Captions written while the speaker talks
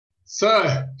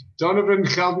So, Donovan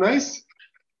Geldenhuys,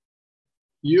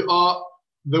 you are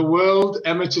the world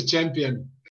amateur champion.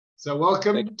 So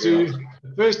welcome to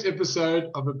the first episode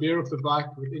of A Beer Off the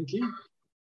Bike with Inky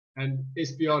and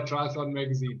SBR Triathlon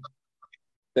magazine.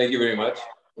 Thank you very much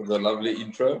for the lovely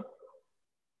intro.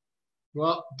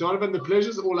 Well, Donovan, the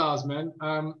pleasure's all ours, man.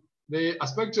 I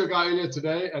spoke to a guy earlier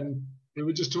today and we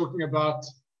were just talking about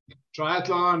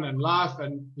triathlon and life,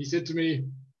 and he said to me,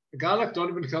 a guy like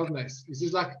Donovan Geldenhuys, he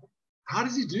says, like, how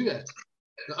does he do that?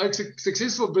 A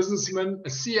successful businessman, a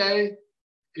CA,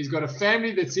 he's got a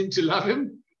family that seem to love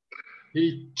him.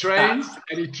 He trains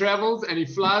and he travels and he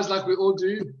flies like we all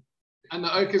do, and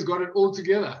the Oak has got it all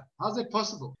together. How's that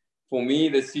possible? For me,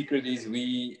 the secret is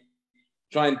we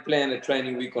try and plan a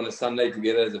training week on a Sunday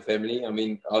together as a family. I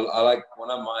mean, I like,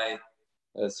 one of my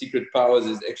secret powers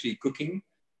is actually cooking.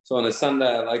 So on a Sunday,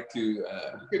 I like to you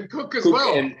can cook as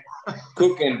well.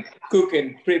 Cook and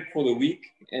prep for the week.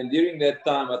 And during that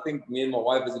time, I think me and my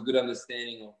wife has a good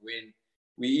understanding of when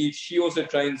we eat. She also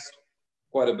trains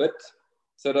quite a bit.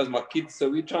 So does my kids. So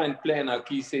we try and plan our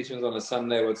key sessions on a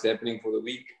Sunday, what's happening for the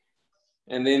week.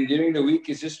 And then during the week,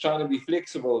 it's just trying to be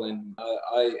flexible. And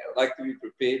I like to be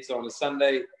prepared. So on a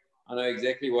Sunday, I know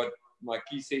exactly what my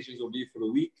key sessions will be for the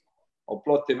week. I'll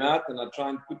plot them out and I try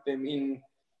and put them in.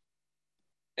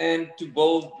 And to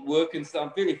build work and stuff,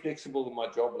 I'm very flexible with my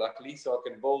job, luckily. So I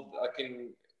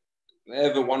can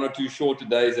have a 1 or 2 shorter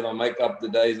days and I make up the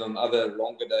days on other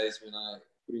longer days when I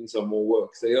put in some more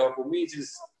work. So yeah, for me, it's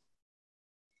just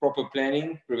proper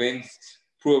planning prevents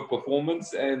poor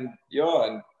performance. And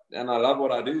yeah, and I love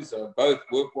what I do. So both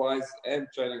work-wise and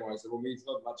training-wise. So for me, it's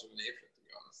not much of an effort, to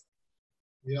be honest.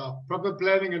 Yeah, proper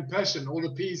planning and passion, all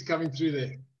the P's coming through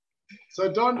there.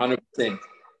 So Don, 100%.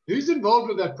 Who's involved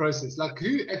with that process? Like,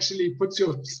 who actually puts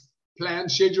your plan,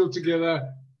 schedule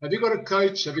together? Have you got a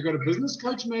coach? Have you got a business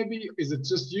coach maybe? Is it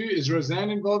just you? Is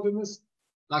Roseanne involved in this?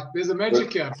 Like, there's a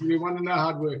magic here. We want to know how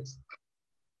it works.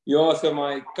 Yeah, so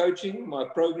my coaching, my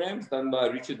program's done by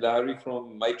Richard Lowry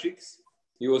from Matrix.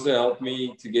 He also helped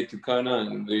me to get to Kona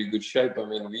in very good shape. I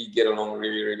mean, we get along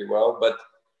really, really well. But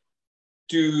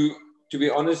to be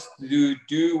honest, do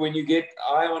when you get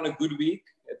on a good week,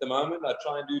 at the moment, I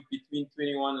try and do it between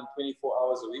 21 and 24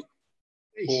 hours a week.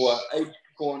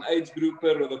 For an age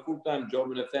grouper with a full-time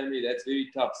job and a family, that's very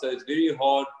tough. So it's very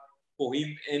hard for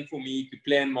him and for me to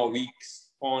plan my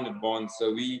weeks far in advance.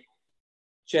 So we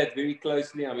chat very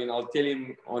closely. I mean, I'll tell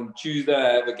him on Tuesday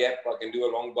I have a gap. I can do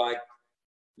a long bike,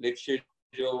 let's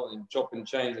schedule and chop and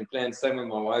change and plan. Same with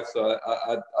my wife. So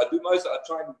I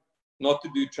try not to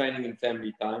do training in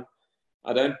family time.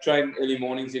 I don't train early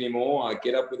mornings anymore. I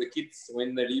get up with the kids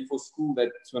when they leave for school.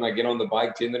 That's when I get on the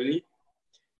bike generally.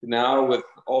 Now,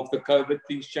 after COVID,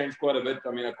 things change quite a bit.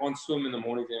 I mean, I can't swim in the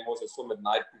mornings anymore, so I swim at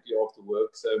night quickly after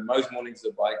work. So most mornings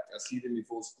the bike, I see them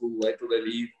before school, wait till they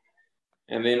leave.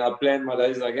 And then I plan my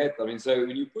days like that. I mean, so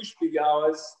when you push big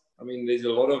hours, I mean, there's a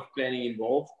lot of planning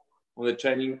involved on the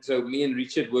training. So me and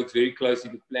Richard works very closely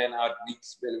to plan out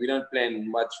weeks. We don't plan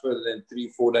much further than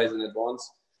 3-4 days in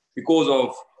advance because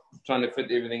of trying to fit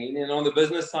everything in. And on the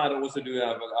business side, I also do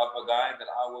have a guy that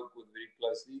I work with very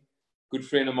closely. Good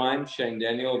friend of mine, Shane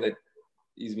Daniel, that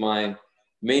is my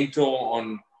mentor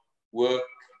on work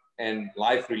and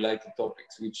life-related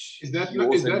topics. Which is that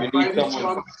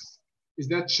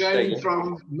Shane,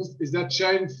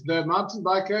 the mountain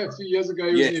biker a few years ago?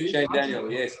 Yes, Shane Daniel.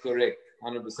 Yes, correct,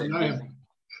 100%.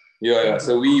 Yeah.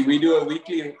 So we do a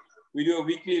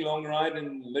weekly long ride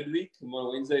in midweek,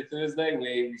 on Wednesday, Thursday,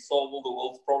 where we solve all the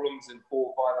world's problems in 4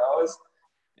 or 5 hours.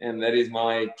 And that is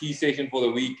my key session for the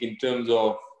week in terms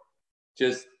of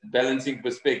just balancing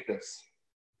perspectives,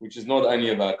 which is not only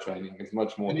about training. It's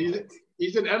much more. And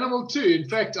he's an animal too. In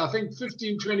fact, I think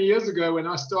 15, 20 years ago when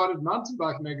I started Mountain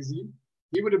Bike Magazine,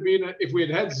 he would have been, if we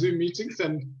had Zoom meetings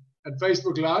and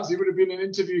Facebook Lives, he would have been an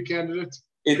interview candidate.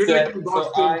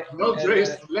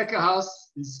 Well-dressed, lekker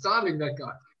house. He's styling, that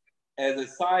guy. As a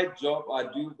side job, I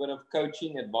do a bit of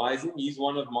coaching, advising. He's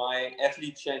one of my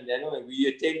athletes, Shane Daniel, and we're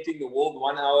attempting the world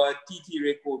 1-hour TT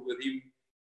record with him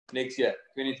next year,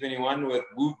 2021, with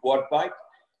Whoop Watt Bike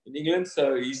in England.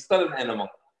 So he's still an animal.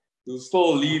 He'll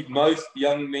still leave most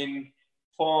young men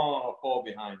far, far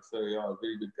behind. So yeah, a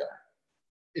very good guy.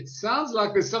 It sounds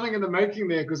like there's something in the making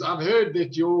there, because I've heard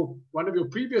that one of your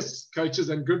previous coaches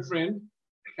and good friend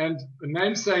and a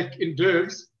namesake in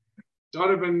Dervs,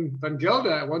 Donovan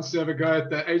Geldenhuys, wants to have a go at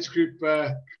the age group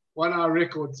 1-hour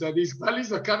record. So these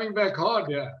bullies are coming back hard,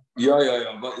 yeah.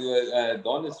 Yeah. But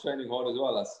Don is training hard as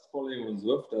well. I follow him on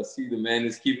Zwift. I see the man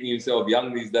is keeping himself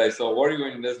young these days. So I worry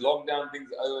when this lockdown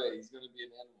thing's over, he's going to be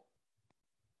an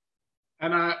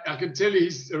And I can tell you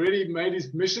he's already made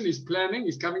his mission. He's planning.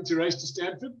 He's coming to race to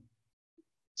Stanford.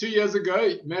 2 years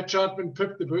ago, Matt Troutman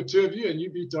pipped the two of you, and you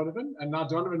beat Donovan. And now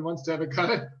Donovan wants to have a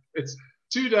go. It's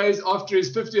 2 days after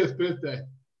his 50th birthday.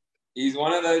 He's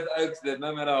one of those oaks that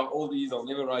no matter how old he is, I'll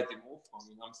never write him off. I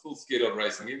mean, I'm still scared of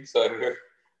racing him. So,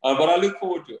 but I look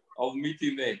forward to it. I'll meet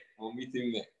him there.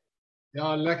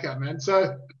 Yeah, lekker, man.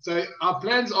 So our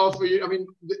plans are for you. I mean,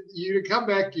 you come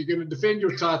back, you're going to defend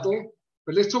your title.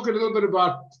 But let's talk a little bit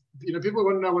about, people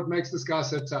want to know what makes this guy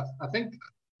so tough. I think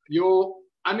your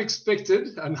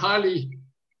unexpected and highly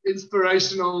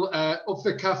inspirational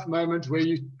off-the-cuff moment where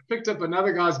you picked up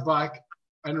another guy's bike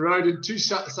and rode in 2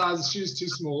 sizes shoes too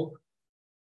small,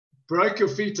 broke your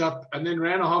feet up, and then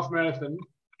ran a half marathon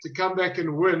to come back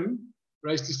and win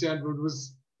Race to Stanford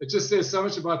it just says so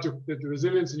much about the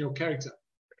resilience in your character.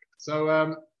 So,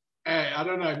 I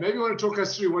don't know, maybe you want to talk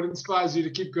us through what inspires you to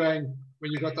keep going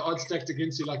when you got the odds stacked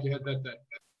against you like you had that day.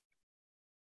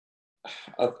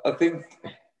 I think,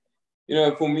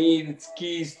 for me, it's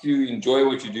key is to enjoy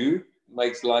what you do. It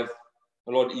makes life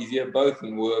a lot easier, both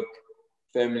in work,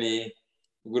 family,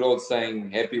 the good old saying,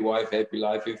 happy wife, happy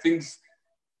life. If things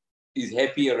is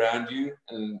happy around you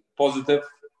and positive,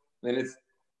 then it's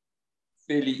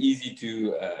fairly easy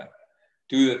to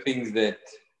do the things that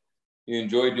you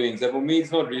enjoy doing. So for me,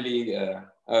 it's not really,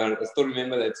 I still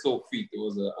remember that sore feet. It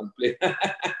was unpleasant.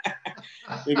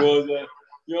 It was,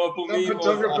 for me,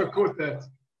 photographer caught that.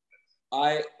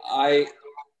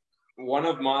 One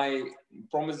of my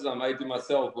promises I made to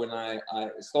myself when I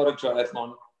started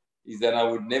triathlon is that I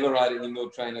would never ride an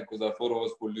indoor trainer because I thought it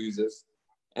was for losers.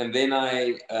 And then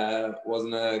I was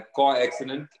in a car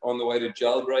accident on the way to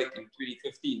jailbreak in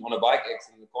 2015 on a bike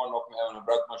accident. The car knocked me out and I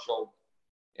broke my shoulder.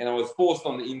 And I was forced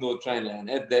on the indoor trainer. And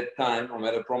at that time, I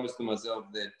made a promise to myself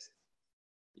that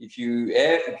if you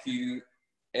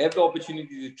have the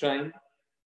opportunity to train,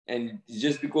 and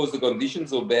just because the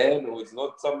conditions are bad or it's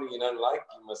not something you don't like,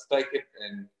 you must take it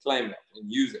and claim it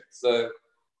and use it. So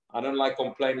I don't like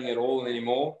complaining at all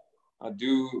anymore. I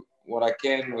do what I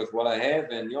can with what I have.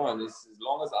 And, and as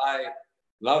long as I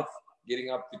love getting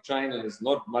up to train and it's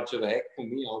not much of a hack for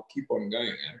me, I'll keep on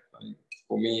going.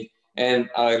 For me. And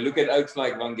I look at oaks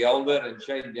like Van Gelder and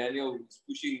Shane Daniel who's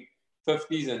pushing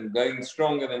 50s and going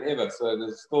stronger than ever. So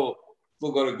there's still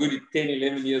got a good 10,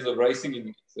 11 years of racing in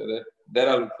me. So that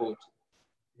I look forward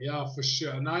to. Yeah, for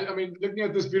sure. And I mean, looking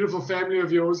at this beautiful family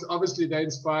of yours, obviously they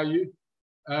inspire you.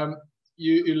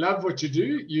 You love what you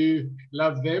do. You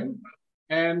love them.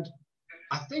 And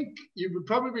I think you would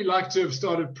probably like to have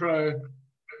started pro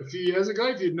a few years ago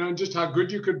if you'd known just how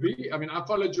good you could be. I mean, I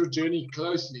followed your journey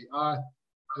closely. I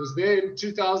was there in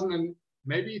 2000 and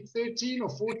maybe 13 or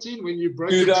 14 when you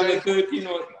broke 2013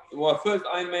 or first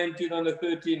Ironman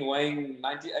 2013 weighing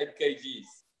 98 kgs.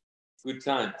 Good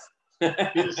times.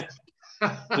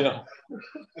 Yeah.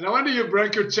 And I wonder you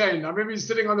broke your chain. I remember you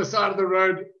sitting on the side of the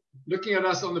road looking at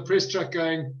us on the press truck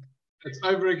going, it's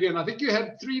over again. I think you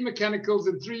had 3 mechanicals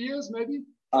in 3 years, maybe?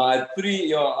 3,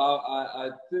 yeah. I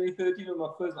 2013 was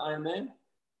my first Ironman.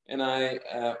 And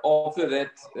after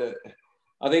that,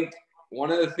 I think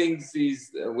one of the things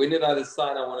is, when did I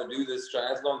decide I want to do this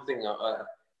triathlon thing?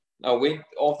 I went,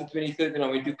 after 2013, I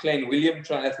went to Klein William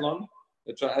Triathlon,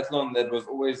 the triathlon that was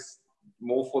always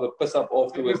more for the piss up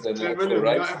afterwards than the actual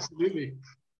race. Yeah, absolutely.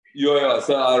 Yeah.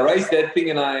 So I raced that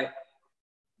thing and I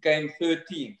came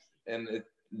 13th. And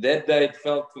that day it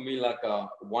felt for me like I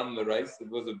won the race. It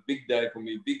was a big day for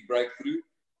me, big breakthrough.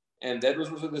 And that was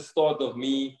also the start of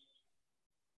me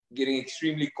getting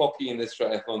extremely cocky in this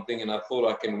triathlon thing. And I thought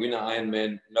I can win an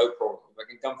Ironman, no problem. If I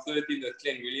can come 13th at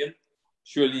Glen William,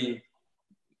 surely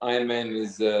Ironman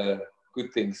is a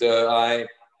good thing. So I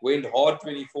went hard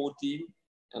 2014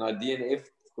 and I DNF'd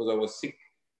because I was sick.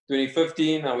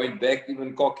 2015, I went back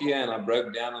even cockier and I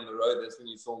broke down on the road. That's when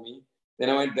you saw me. Then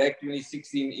I went back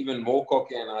 2016, even more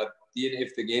cocky, and I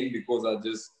DNF'd again because I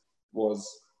just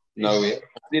was nowhere.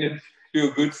 I didn't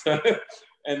feel good. So,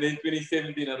 and then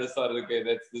 2017, I decided, okay,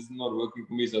 this is not working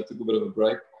for me. So I took a bit of a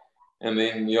break. And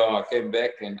then, I came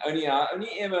back and I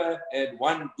only ever had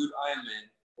one good Ironman,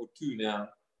 or 2 now.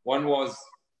 One was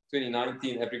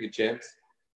 2019 Africa Champs,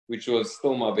 which was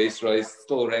still my best race,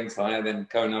 still ranks higher than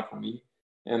Kona for me.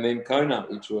 And then Kona,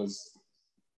 which was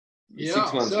 6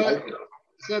 months later.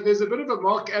 So there's a bit of a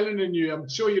Mark Allen in you. I'm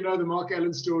sure you know the Mark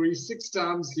Allen story. 6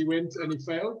 times he went and he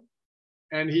failed.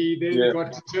 And he then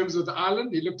got to terms with the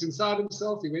island. He looked inside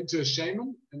himself. He went to a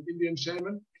shaman, an Indian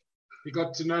shaman. He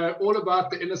got to know all about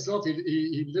the inner self.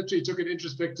 He literally took an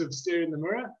introspective stare in the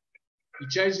mirror. He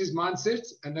changed his mindset.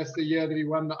 And that's the year that he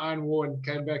won the Iron War and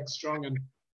came back strong. And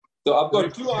So I've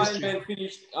got two Ironman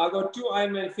finished. I've got two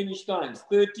Ironman finish times: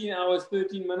 13 hours,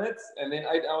 13 minutes, and then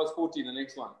 8 hours, 14. The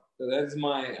next one. So that's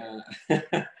my.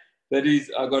 That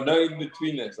is, I got no in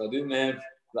betweeners. I didn't have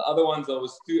the other ones. I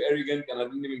was too arrogant, and I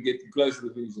didn't even get too close to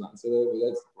the finish line. So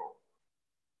that's the problem.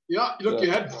 Yeah, look,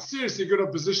 you had seriously good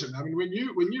opposition. I mean, when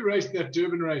you raced that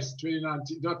Durban race,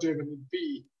 2019, not Durban, in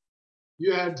PE,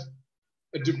 you had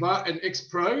an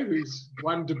ex-pro who's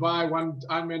won Dubai, won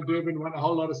Ironman Durban, won a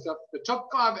whole lot of stuff. The top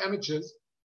 5 amateurs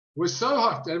were so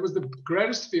hot. It was the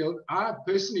greatest field. I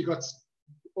personally got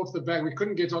off the back. We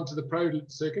couldn't get onto the pro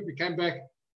circuit. We came back,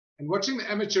 and watching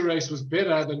the amateur race was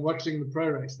better than watching the pro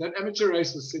race. That amateur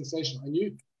race was sensational. And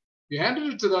you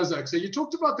handed it to those oaks. So you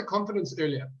talked about the confidence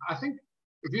earlier. I think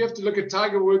if you have to look at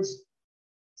Tiger Woods,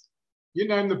 you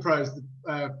name the pros,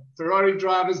 the Ferrari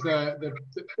drivers,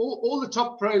 all the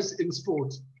top pros in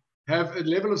sport have a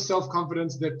level of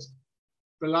self-confidence that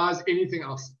belies anything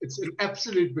else. It's an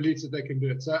absolute belief that they can do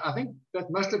it. So I think that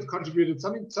must have contributed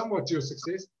somewhat to your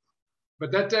success.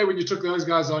 But that day when you took those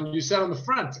guys on, you sat on the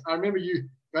front. I remember you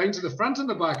going to the front on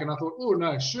the bike, and I thought, oh,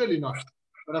 no, surely not.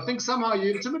 But I think somehow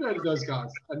you intimidated those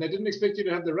guys, and they didn't expect you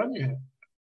to have the run you had.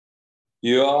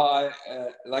 Yeah,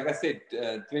 like I said,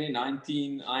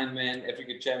 2019 Ironman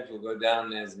Africa Champs will go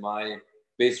down as my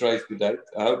best race to date.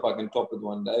 I hope I can top it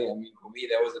one day. I mean, for me,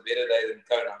 that was a better day than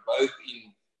Kona, both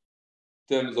in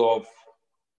terms of,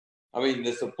 I mean,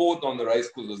 the support on the race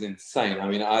course was insane. I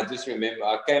mean, I just remember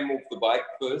I came off the bike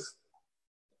first.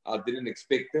 I didn't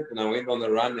expect it, and I went on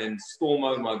the run, and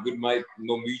Stormo, my good mate,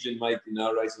 Norwegian mate in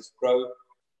our races pro,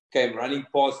 came running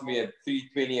past me at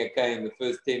 3:20 a k in the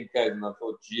first 10 k, and I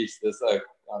thought, geez,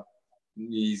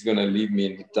 he's going to leave me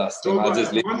in the dust. And I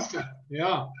just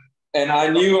yeah. And I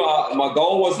knew my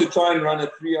goal was to try and run a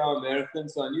 3-hour marathon,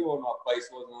 so I knew what my pace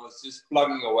was, and I was just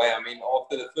plugging away. I mean,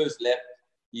 after the first lap,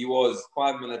 he was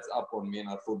 5 minutes up on me, and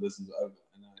I thought this is over.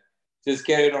 And I just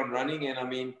carried on running, and I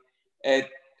mean,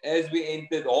 as we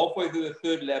entered halfway through the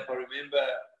third lap, I remember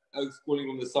Oaks calling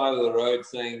from the side of the road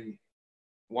saying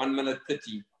 1 minute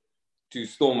 30 to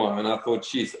Stormo, and I thought,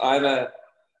 geez, either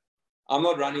I'm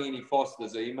not running any faster,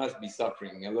 so he must be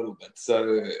suffering a little bit.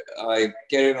 So I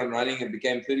carried on running and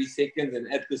became 30 seconds,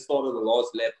 and at the start of the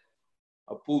last lap,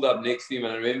 I pulled up next to him,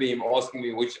 and I remember him asking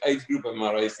me, which age group am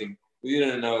I racing? We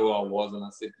didn't know who I was, and I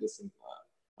said, listen,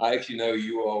 I actually know who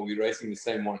you are. We're racing the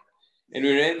same one. And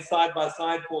we ran side by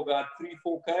side for about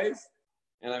 3-4 Ks,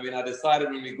 and I mean, I decided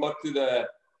when we got to the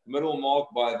middle mark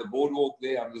by the boardwalk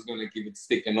there, I'm just going to give it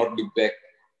stick and not look back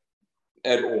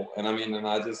at all. And I mean, and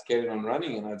I just carried on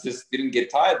running, and I just didn't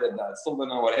get tired that day. I still don't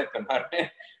know what happened.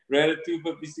 I ran a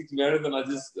 2:56 marathon. I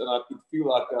could feel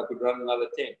like I could run another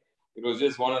 10. It was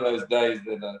just one of those days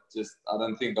that I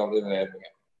don't think I'll ever have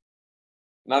again.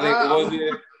 And I think it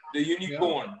was the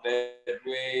unicorn the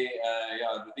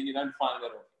thing you don't find that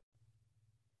often.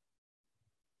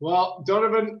 Well,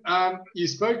 Donovan, you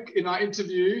spoke in our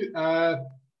interview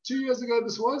 2 years ago,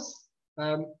 this was.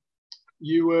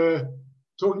 You were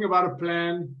talking about a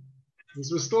plan.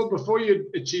 This was still before you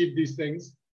achieved these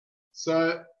things.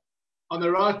 So on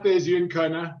the right, there's you in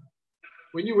Kona.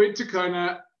 When you went to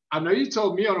Kona, I know you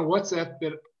told me on a WhatsApp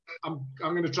that I'm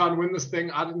going to try and win this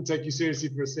thing. I didn't take you seriously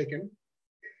for a second.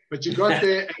 But you got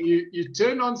there and you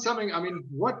turned on something. I mean,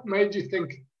 what made you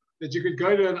think that you could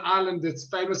go to an island that's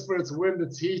famous for its wind,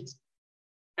 its heat,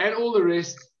 and all the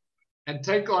rest, and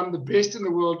take on the best in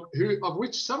the world, of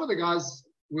which some of the guys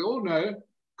we all know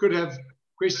could have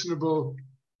questionable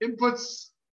inputs,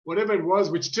 whatever it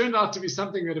was, which turned out to be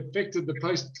something that affected the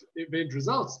post-event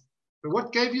results. But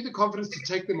what gave you the confidence to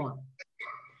take them on?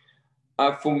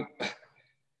 I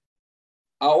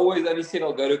always only said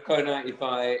I'll go to Kona if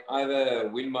I either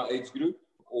win my age group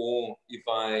or if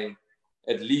I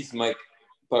at least make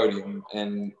podium.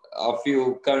 And I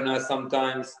feel Kona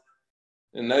sometimes,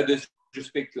 and no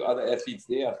disrespect to other athletes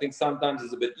there, I think sometimes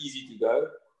it's a bit easy to go.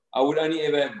 I would only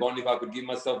ever have gone if I could give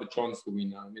myself a chance to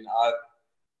win. I mean,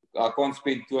 I can't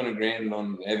spend 200 grand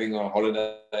on having a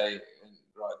holiday and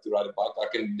to ride a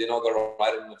bike. Then I'll go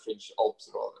ride in the French Alps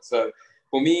rather. So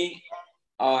for me,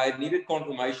 I needed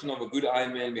confirmation of a good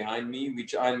Ironman behind me,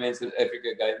 which Ironman South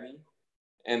Africa gave me.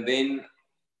 And then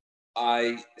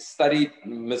I studied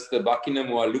Mr. Buckingham,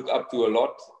 who I look up to a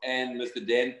lot, and Mr.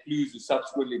 Dan Plews, who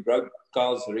subsequently broke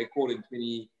Carl's record in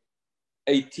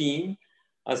 2018.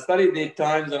 I studied their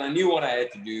times, and I knew what I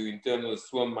had to do in terms of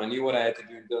swim. I knew what I had to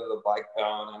do in terms of bike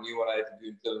power, and I knew what I had to do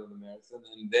in terms of the marathon.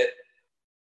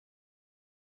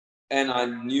 And I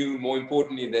knew, more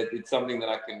importantly, that it's something that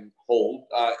I can hold.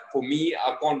 For me,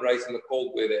 I can't race in the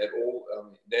cold weather at all.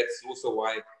 That's also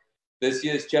why this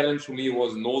year's challenge for me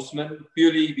was Norseman,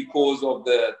 purely because of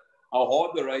the how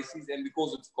hard the race is, and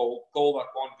because it's cold, I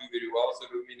can't do very well, so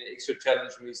it will be an extra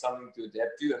challenge for me, something to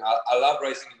adapt to, and I love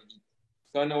racing in the heat.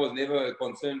 Kona was never a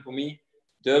concern for me.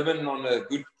 Durban, on a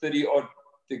good 30-odd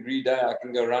degree day, I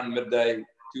can go run midday,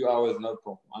 2 hours, no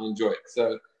problem. I enjoy it.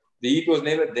 So the heat was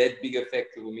never that big a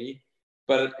factor for me.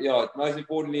 But yeah, most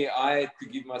importantly, I had to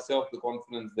give myself the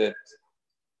confidence that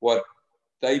what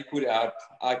they put out,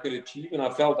 I could achieve, and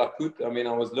I felt I could. I mean,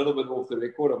 I was a little bit off the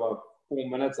record, about 4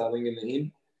 minutes, I think, in the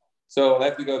end. So I'll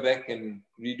have to go back and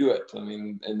redo it. I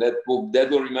mean, and that will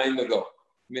remain the goal.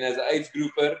 I mean, as an age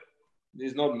grouper,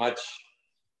 there's not much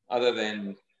other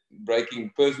than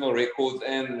breaking personal records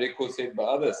and records set by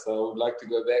others. So I would like to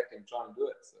go back and try and do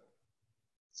it.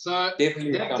 So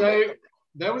definitely that day,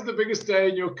 that was the biggest day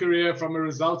in your career from a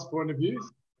results point of view.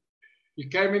 You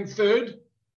came in third,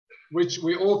 which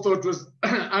we all thought was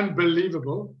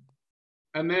unbelievable.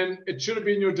 And then it should have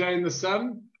been your day in the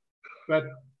sun, but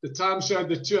the time showed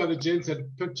that 2 other gents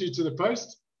had pipped you to the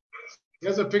post.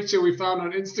 Here's a picture we found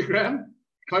on Instagram,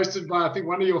 posted by, I think,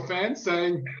 one of your fans,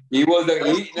 saying...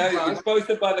 it's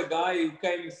posted by the guy who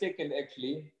came second,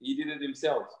 actually. He did it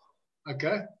himself.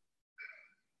 Okay.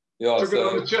 Yeah, took it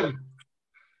on the chin.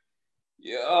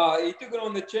 Yeah, he took it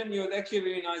on the chin. He was actually a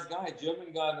very nice guy,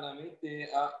 German guy that I met there.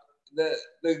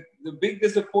 The big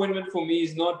disappointment for me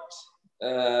is not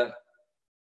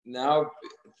now...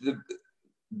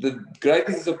 The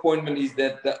greatest disappointment is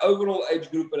that the overall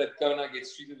age group at Kona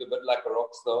gets treated a bit like a rock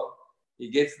star. He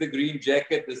gets the green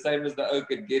jacket, the same as the Oak,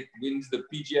 wins the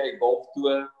PGA Golf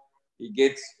Tour. He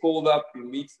gets called up, he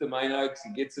meets the main Oaks,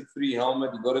 he gets a free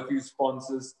helmet, he got a few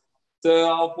sponsors. So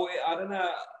I don't know,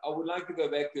 I would like to go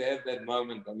back to have that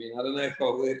moment. I mean, I don't know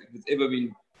if it's ever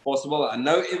been possible.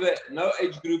 No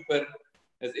age grouper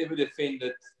has ever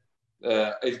defended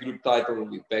age group title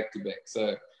back to back.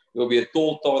 So it will be a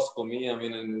tall task for me. I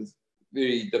mean, and it's a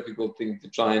very difficult thing to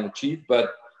try and achieve.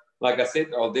 But like I said,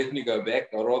 I'll definitely go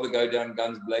back. I'd rather go down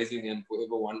guns blazing and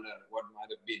forever wonder what might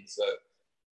have been. So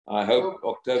I hope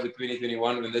October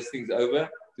 2021, when this thing's over,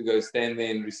 to go stand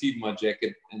there and receive my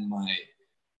jacket and my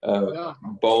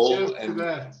bowl. Cheers and to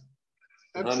that.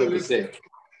 Absolutely. 100%.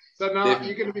 So now Definitely.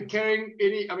 You're going to be carrying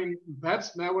I mean,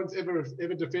 perhaps no one's ever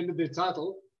defended their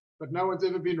title, but no one's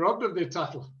ever been robbed of their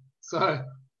title. So...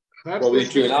 Probably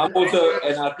true. And I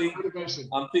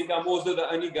think I'm also the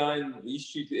only guy in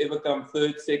history to ever come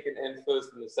third, second, and first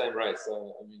in the same race.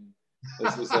 So I mean,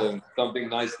 this was something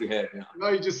nice to have. Yeah. No,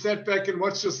 you just sat back and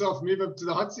watched yourself move up to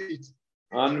the hot seat.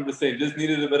 100%. Just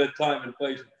needed a bit of time and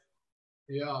patience.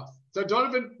 Yeah. So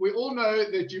Donovan, we all know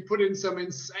that you put in some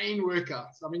insane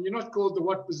workouts. I mean, you're not called the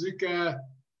What Bazooka,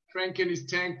 Frank and his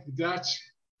tank, the Dutch,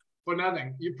 for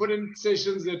nothing. You put in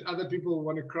sessions that other people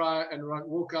want to cry and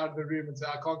walk out of the room and say,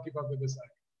 I can't keep up with this.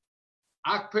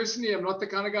 I personally am not the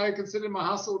kind of guy who can sit in my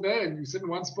house all day and you sit in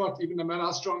one spot, even no matter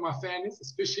how strong my fan is,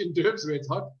 especially in Durbs where it's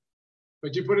hot.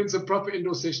 But you put in some proper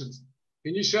indoor sessions.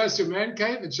 Can you show us your man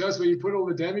cave and show us where you put all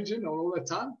the damage in all that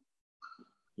time?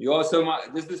 Yeah, so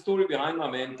this is the story behind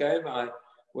my man cave.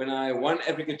 When I won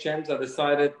Africa Champs, I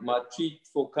decided my treat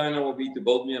for Kona will be to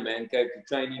build me a man cave to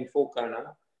train in for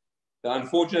Kona. The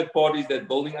unfortunate part is that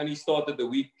building only started the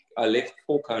week I left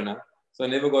for Kona. So I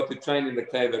never got to train in the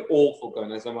cave at all for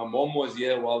Kona. So my mom was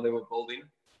here while they were building.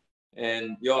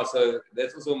 And yeah, so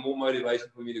that's also more motivation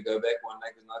for me to go back one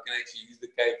day because I can actually use the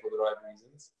cave for the right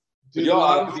reasons.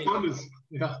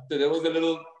 So there was a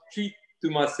little treat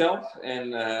to myself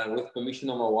and with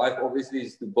permission of my wife, obviously,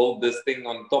 is to build this thing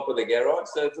on top of the garage.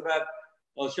 So it's about,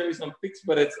 I'll show you some pics,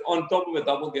 but it's on top of a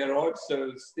double garage.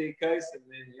 So staircase and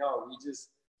then, yeah, we just...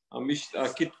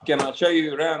 can I show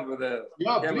you around with a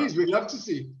camera? Please, we'd love to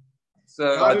see.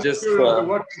 So I just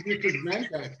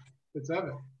let's have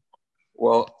it.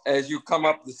 Well, as you come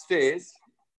up the stairs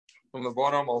from the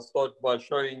bottom, I'll start by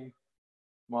showing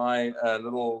my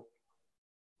little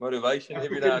motivation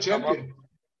every day I come up,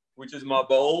 which is my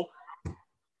bowl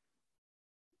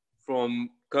from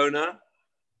Kona.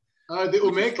 The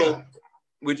Omega,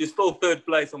 which is still third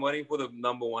place. I'm waiting for the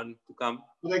number one to come.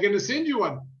 Are they going to send you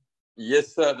one?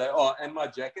 Yes, sir, they are. And my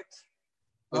jacket.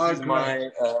 This is my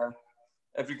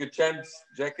Africa Champs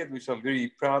jacket, which I'm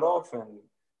very proud of, and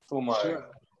for my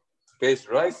best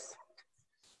race.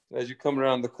 As you come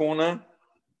around the corner,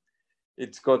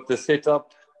 it's got the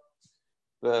setup,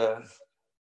 the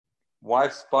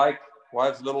wife's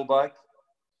little bike,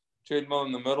 treadmill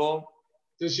in the middle.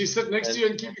 Does she sit next to you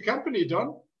and keep you company,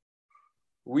 Don?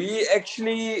 We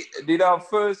actually did our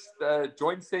first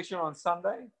joint session on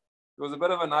Sunday. It was a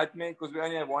bit of a nightmare because we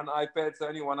only had one iPad, so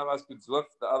only one of us could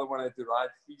Zwift. The other one had to ride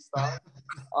freestyle.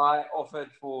 I offered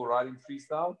for riding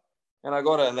freestyle, and I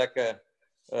got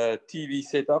a TV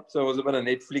setup, so it was a bit of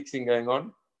Netflixing going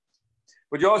on.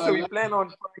 But yeah, so we plan on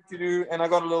trying to do, and I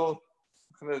got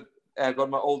I got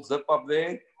my old zip up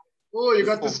there. Oh, you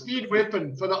got the speed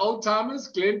weapon for the old timers,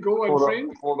 Glenn Gore and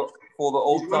friends. For the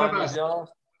old timers, yeah.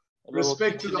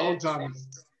 Respect to the old timers.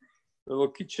 Little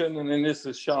kitchen, and then there's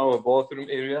a shower bathroom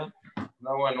area.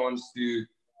 No one wants to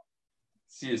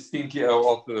see a stinky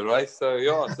owl after the race. So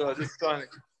yeah, so I was just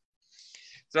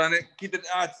trying to keep it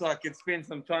out so I can spend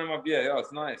some time up here. Yeah,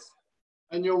 it's nice.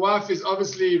 And your wife is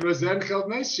obviously Roseanne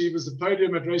Geldenhuys. She was the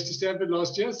podium at Race to Stanford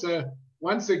last year. So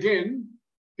once again,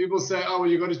 people say, oh, well,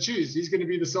 you've got to choose. He's going to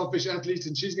be the selfish athlete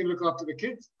and she's going to look after the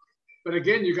kids. But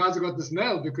again, you guys have got this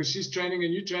nailed because she's training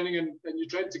and you training and you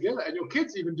train together. And your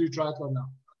kids even do triathlon now.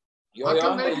 How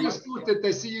come they do a sport that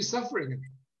they see you suffering in?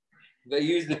 They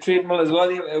use the treadmill as well.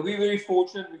 We're very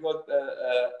fortunate. We got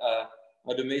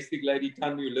a domestic lady,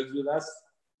 Tanvi, who lives with us.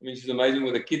 I mean, she's amazing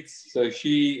with the kids. So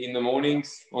she, in the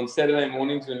mornings, on Saturday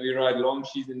mornings when we ride long,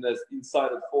 she's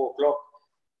inside at 4 o'clock,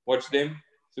 watch them.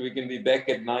 So we can be back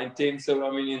at 9, 10. So, I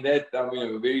mean, in that, I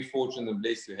mean, we're very fortunate and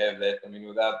blessed to have that. I mean,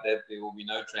 without that, there will be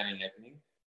no training happening.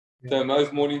 Yeah. So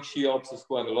most mornings she helps us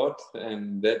quite a lot.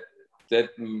 And that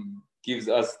gives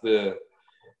us the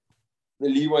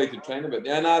leeway to train a bit.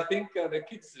 And I think the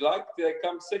kids they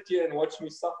come sit here and watch me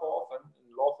suffer often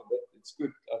and laugh a bit. It's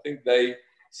good. I think they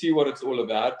see what it's all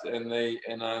about, and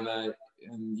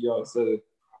yeah. So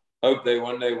hope they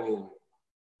one day will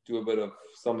do a bit of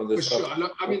some of this stuff. Sure.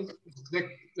 Look, I mean,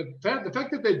 the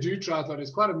fact that they do triathlon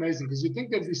is quite amazing because you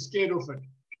think they'd be scared of it,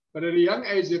 but at a young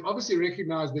age they've obviously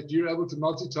recognized that you're able to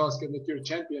multitask and that you're a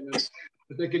champion and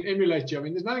that they can emulate you. I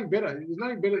mean, there's nothing better. There's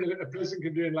nothing better that a person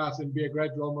can do in life than be a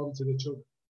great role model to their children.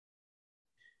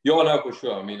 Yeah, no, for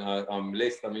sure. I mean, I'm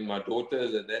blessed. I mean, my daughter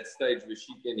is at that stage where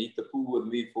she can hit the pool with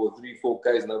me for 3-4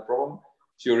 Ks, no problem.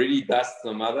 She already dusts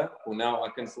her mother. For now, I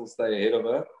can still stay ahead of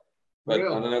her. But I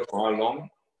don't know for how long.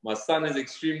 My son is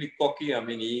extremely cocky. I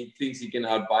mean, he thinks he can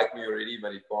outbike me already,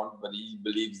 but he can't. But he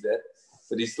believes that.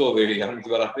 But he's still very young.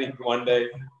 But I think one day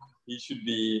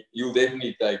he'll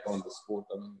definitely take on the sport.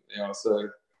 I mean, yeah, so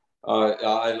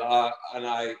I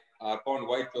can't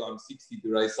wait till I'm 60 to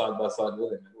race side by side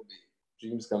with him. It'll be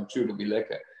dreams come true. It'll be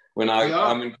lekker. When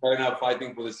I'm in Kona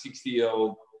fighting for the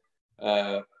 60-year-old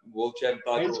World Champion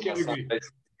title,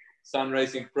 Sun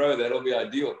Racing Pro, that'll be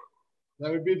ideal. That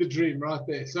would be the dream right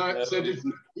there. So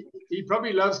he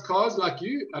probably loves cars like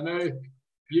you. I know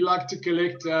you like to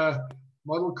collect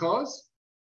model cars.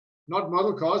 Not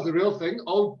model cars, the real thing.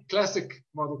 Old classic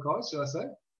model cars, should I say.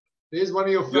 There's one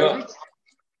of your favorites.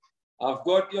 Yeah. I've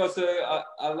got, so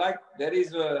I like, that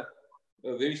is a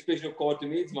very special car to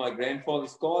me. It's my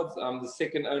grandfather's car. I'm the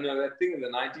second owner of that thing, the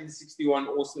 1961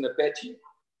 Austin Apache,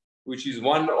 which is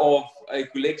one of a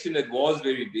collection that was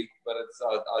very big, but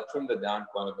I trimmed it down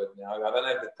quite a bit now. I don't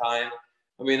have the time.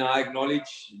 I mean, I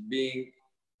acknowledge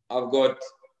I've got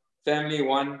family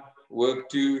 1, work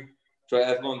 2,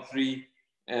 triathlon 3,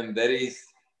 and that is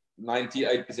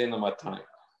 98% of my time.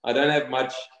 I don't have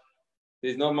much,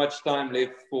 there's not much time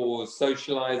left for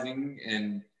socializing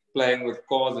and playing with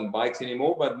cars and bikes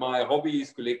anymore, but my hobby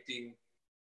is collecting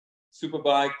super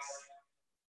bikes,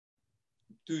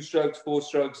 2 strokes, 4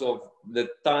 strokes of the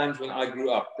times when I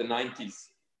grew up, the 90s.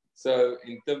 So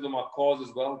in terms of my cars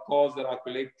as well, cars that I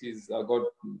collect I got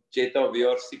Jetta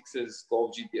VR6s,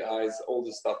 Golf GTIs, all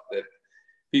the stuff that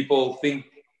people think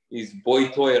is boy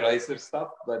toy racer stuff.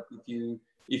 But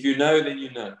if you know, then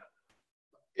you know.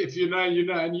 If you know, you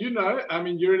know. And you know, I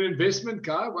mean, you're an investment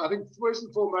guy. I think first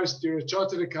and foremost, you're a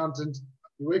chartered accountant.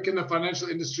 You work in the financial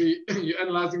industry. You're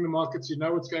analyzing the markets. You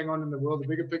know what's going on in the world, the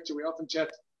bigger picture. We often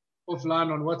chat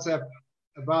offline on WhatsApp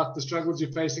about the struggles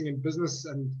you're facing in business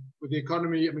and with the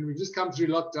economy. I mean, we've just come through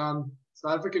lockdown,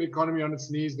 South African economy on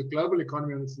its knees, the global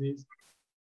economy on its knees.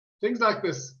 Things like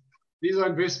this. These are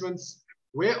investments.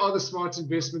 Where are the smart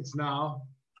investments now?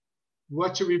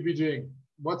 What should we be doing?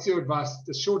 What's your advice?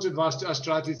 The short advice to us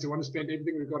triathletes who want to spend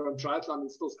everything we've got on triathlon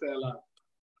and still stay alive.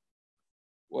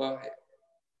 Well,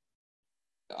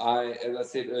 as I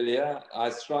said earlier, I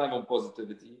strive on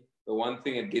positivity. The one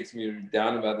thing that gets me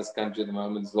down about this country at the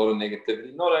moment is a lot of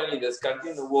negativity. Not only in this country,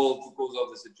 in the world because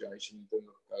of the situation in terms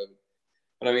of COVID.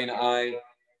 But I mean, I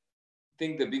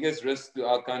think the biggest risk to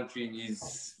our country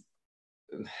is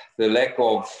the lack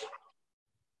of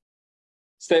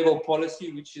stable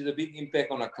policy, which is a big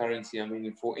impact on our currency. I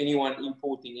mean, for anyone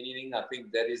importing anything, I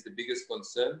think that is the biggest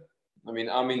concern. I mean,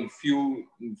 I'm in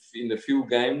the fuel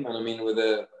game, and I mean, with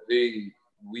a very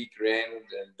weak rand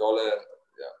and dollar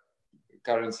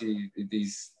currency, it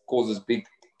causes big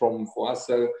problem for us.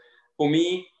 So for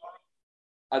me,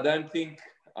 I don't think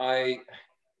I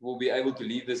will be able to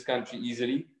leave this country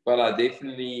easily, but I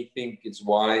definitely think it's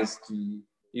wise to,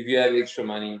 if you have extra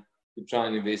money, to try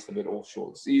and invest a bit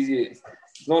offshore. It's easy. It's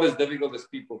not as difficult as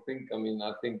people think. I mean,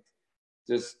 I think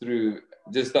just through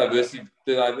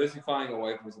diversifying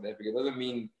away from South Africa doesn't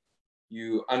mean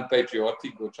you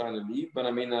unpatriotic or trying to leave, but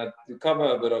I mean to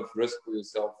cover a bit of risk for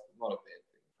yourself, not a bad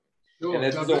thing. Sure, and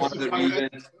that's also one of the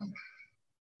reasons.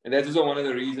 And that's also one of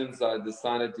the reasons I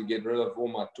decided to get rid of all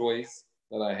my toys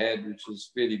that I had, which was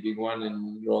a fairly big one,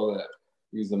 and rather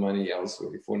use the money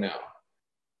elsewhere for now.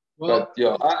 Well, but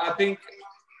yeah, I think.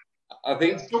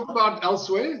 Let's talk about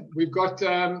elsewhere. We've got,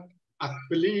 I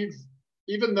believe,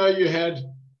 even though you had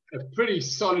a pretty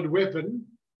solid weapon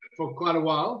for quite a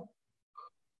while,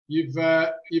 you've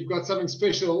got something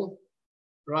special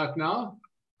right now.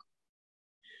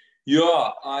 Yeah,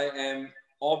 I am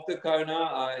after Kona.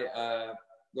 I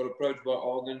got approached by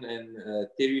Argon and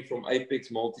Terry from Apex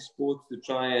Multisports to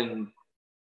try and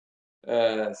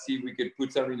see if we could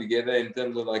put something together in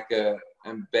terms of like a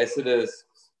ambassadors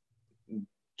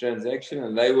transaction.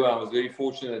 And I was very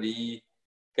fortunate that he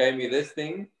gave me this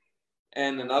thing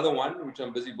and another one, which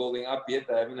I'm busy building up yet.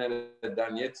 I haven't had it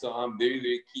done yet. So I'm very,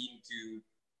 very keen to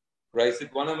race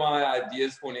it. One of my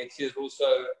ideas for next year is also,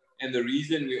 and the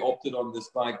reason we opted on this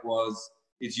bike was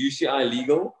it's UCI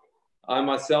legal. I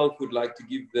myself would like to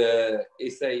give the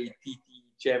SATT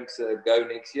champs a go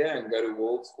next year and go to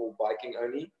Worlds for biking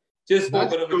only. Just for a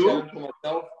bit of a challenge for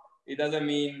myself. It doesn't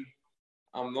mean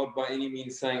I'm not by any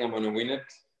means saying I'm going to win it.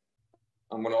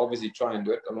 I'm going to obviously try and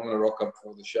do it. I'm not going to rock up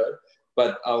for the show.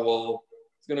 But I will.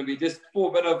 It's going to be just for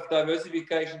a bit of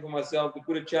diversification for myself, to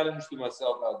put a challenge to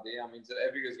myself out there. I mean, South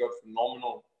Africa's got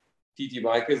phenomenal TT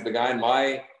bikers. The guy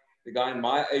in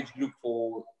my age group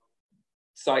for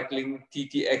cycling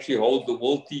TT actually holds the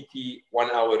world TT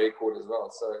 1 hour record as well.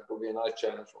 So it will be a nice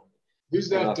challenge for me. Who's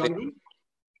that, Donovan?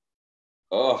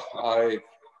 I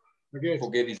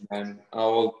forget his name.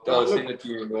 I'll send it to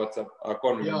you in WhatsApp. I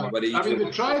can't remember. But I mean,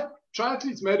 the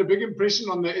triathletes made a big impression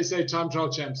on the SA time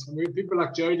trial champs. I mean, people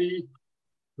like Jody,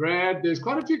 Brad, there's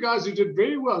quite a few guys who did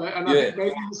very well. And I think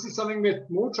maybe this is something that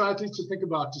more triathletes should think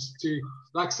about. Just to,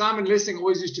 like Simon Lessing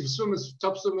always used to swim as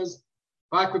top swimmers,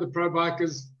 bike with the pro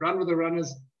bikers, run with the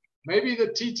runners. Maybe the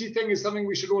TT thing is something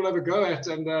we should all have a go at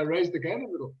and raise the game a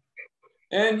little.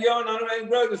 And and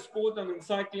grow the sport. I mean,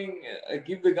 cycling,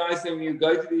 give the guys, when you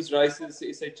go to these races,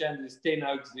 SA Champions, 10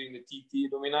 oaks doing the TT.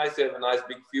 It will be nice to have a nice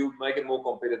big field, make it more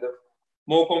competitive.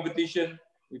 More competition,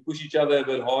 we push each other a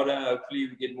bit harder. Hopefully,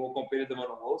 we get more competitive on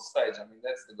a world stage. I mean,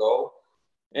 that's the goal.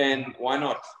 And why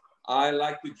not? I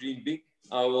like to dream big.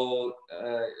 I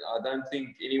don't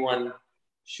think anyone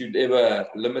should ever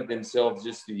limit themselves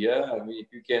just to here. I mean,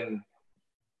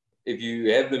 if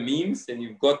you have the means and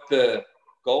you've got the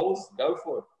goals, go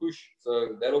for it, push.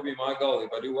 So that'll be my goal.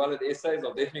 If I do well at essays,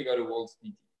 I'll definitely go to World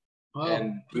TT. Wow.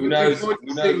 And who knows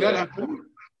that happen.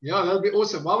 Yeah, that'll be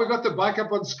awesome. While we got the bike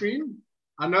up on screen,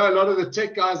 I know a lot of the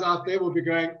tech guys out there will be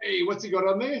going, hey, what's he got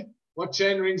on there? What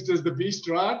chain rings does the beast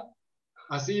ride?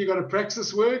 I see you got a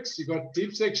Praxis Works, you got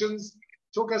deep sections.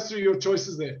 Talk us through your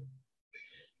choices there.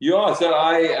 Yeah,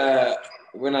 so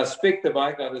when I spec'd the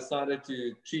bike, I decided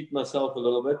to treat myself a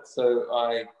little bit. So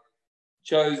I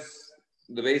chose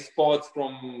the best parts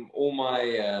from all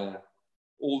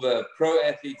the pro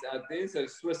athletes out there. So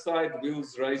Swiss side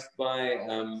wheels raced by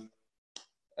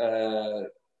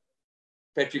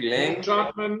Patrick Lang.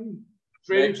 Patrick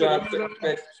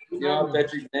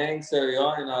Lang. So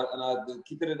and I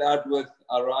kitted it out with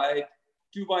I ride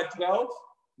 2x12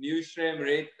 New Stram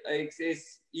Red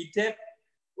AXS E-Tap.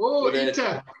 Oh,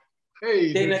 E-Tap.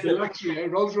 Hey, the luxury,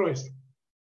 Rolls Royce.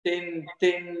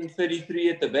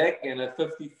 10.33 at the back and a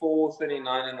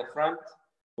 54.39 in the front.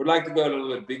 Would like to go a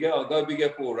little bit bigger. I'll go bigger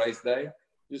for race day.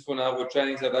 Just for now for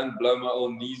training, so I don't blow my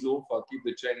old knees off. I'll keep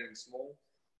the training small.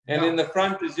 And then the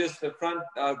front is just the front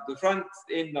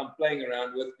end I'm playing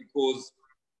around with because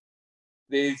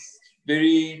there's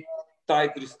very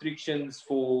tight restrictions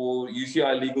for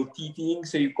UCI legal TTing.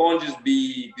 So you can't just do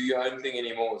your own thing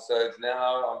anymore. So it's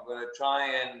now I'm going to try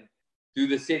and do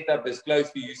the setup as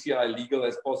close to UCI legal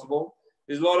as possible.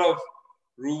 There's a lot of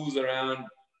rules around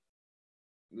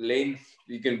length.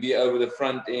 You can be over the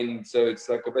front end, so it's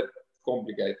like a bit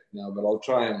complicated now, but I'll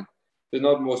try and there's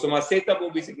not more. So my setup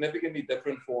will be significantly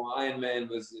different for Ironman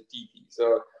versus a TT.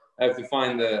 So I have to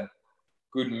find the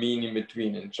good mean in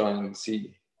between and try and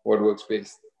see what works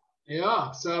best.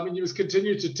 Yeah, so I mean, you must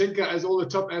continue to tinker as all the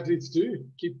top athletes do,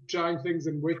 keep trying things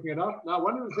and working it out. Now,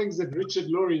 one of the things that Richard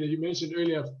Laurie, that you mentioned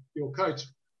earlier, your coach,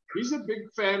 he's a big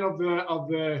fan of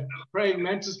the praying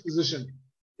mantis position,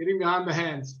 getting behind the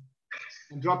hands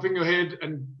and dropping your head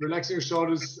and relaxing your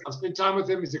shoulders. I've spent time with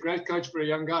him. He's a great coach for a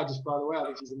young guy, just by the way. I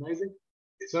think he's amazing.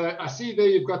 So I see there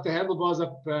you've got the handlebars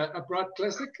upright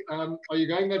classic. Are you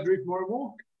going that route more and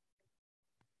more?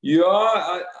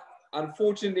 Yeah,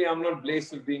 unfortunately, I'm not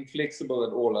blessed with being flexible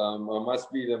at all. I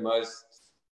must be the most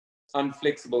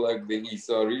unflexible like there is.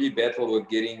 So I really battle with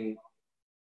getting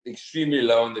extremely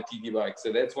low on the TT bike.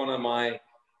 So that's one of my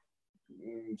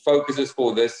focuses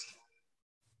for this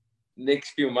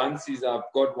next few months. Is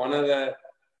I've got one of the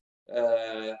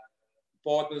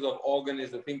partners of Organ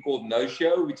is a thing called No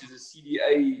Show, which is a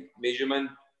CDA measurement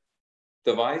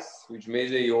device which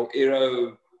measure your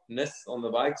aeroness on the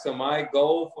bike. So my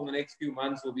goal for the next few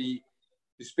months will be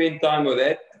to spend time with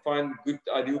that, to find good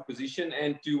ideal position,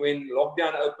 and to, when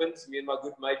lockdown opens, me and my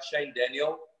good mate Shane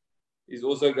Daniel is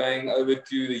also going over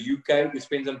to the UK to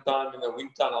spend some time in the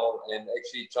wind tunnel and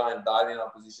actually try and dial in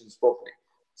our positions properly.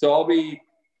 So I'll be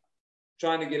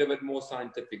trying to get a bit more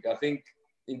scientific. I think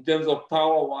in terms of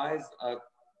power-wise,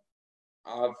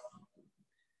 I've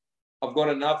got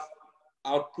enough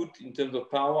output in terms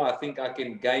of power. I think I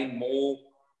can gain more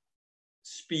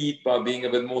speed by being a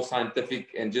bit more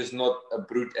scientific and just not a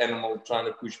brute animal trying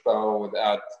to push power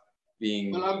without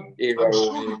being I'm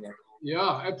sure,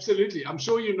 yeah, absolutely. I'm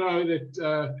sure you know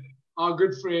that our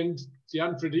good friend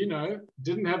Gian Fredino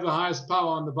didn't have the highest power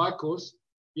on the bike course,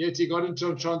 yet he got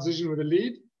into a transition with a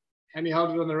lead and he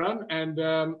held it on the run, and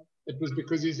it was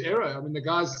because he's aero. I mean, the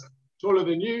guy's taller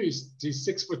than you. He's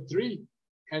 6'3",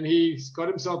 and he's got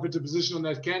himself into a position on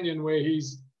that canyon where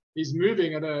he's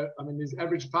moving at I mean, his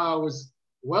average power was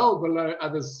well below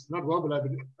others, not well below,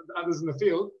 but others in the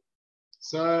field.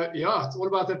 So, yeah, it's all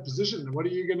about that position. What are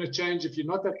you going to change if you're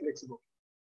not that flexible?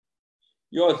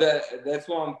 Yeah, that's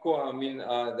why I'm calling. I mean,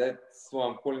 that's why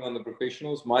I'm calling on the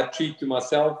professionals. My treat to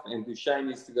myself and to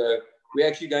Shane is to go. We're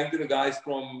actually going to the guys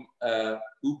from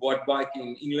Who Bought Bike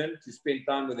in England to spend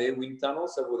time with their wind tunnel,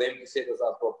 so for them to set us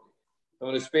up properly. I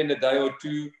want to spend a day or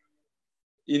two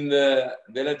in the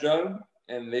velodrome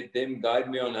and let them guide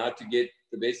me on how to get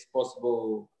the best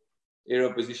possible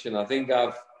aero position. I think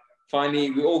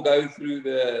we all go through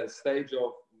the stage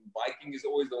of biking is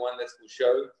always the one that's for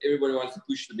show. Everybody wants to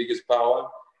push the biggest power,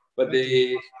 but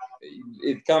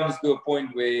it comes to a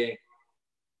point where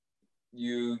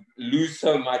you lose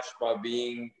so much by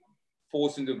being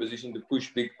forced into a position to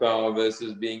push big power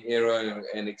versus being aero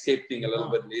and accepting a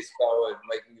little bit less power and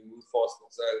making you move faster.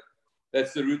 So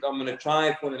that's the route I'm going to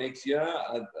try for the next year.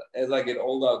 As I get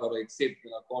older, I've got to accept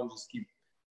that I can't just keep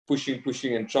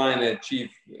pushing and trying to achieve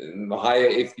higher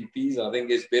FTPs. I think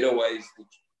there's better ways to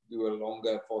do a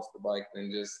longer, faster bike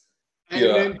than just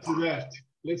Amen to that.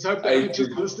 Let's hope they're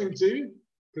just listening to you,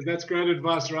 because that's great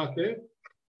advice right there.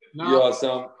 Now, yeah,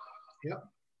 so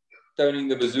toning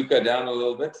the bazooka down a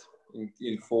little bit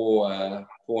in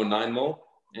 4.9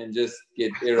 and just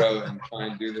get aero and try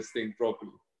and do this thing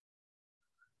properly.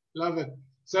 Love it.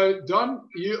 So, Don,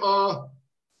 you are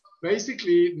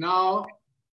basically now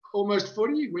almost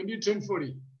 40. When do you turn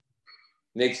 40?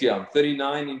 Next year. I'm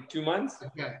 39 in 2 months.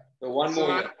 Okay. So one more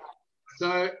year.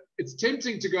 So it's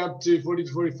tempting to go up to 40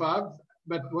 to 45,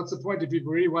 but what's the point if you've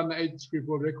already won the age group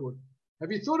world record?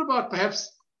 Have you thought about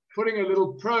perhaps putting a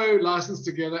little pro license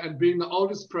together and being the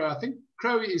oldest pro? I think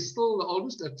Crowe is still the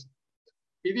oldest.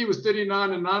 Either he was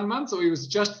 39 and 9 months or he was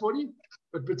just 40,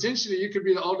 but potentially you could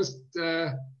be the oldest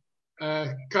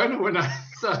Kona winner.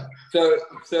 So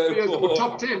or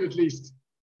top 10 at least.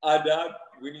 I doubt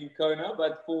winning Kona,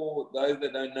 but for those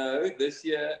that don't know, this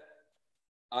year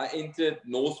I entered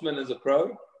Norseman as a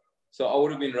pro. So I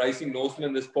would have been racing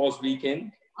Norseman this past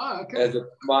weekend. Oh, okay.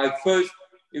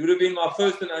 It would have been my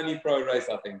first and only pro race,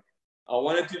 I think.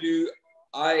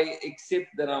 I accept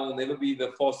that I will never be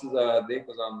the fastest there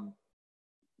because I'm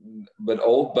a bit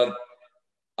old, but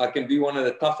I can be one of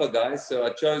the tougher guys. So I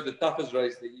chose the toughest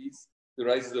race there is, to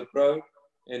race as a pro,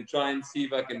 and try and see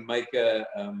if I can make a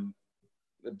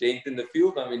dent in the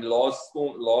field. I mean, last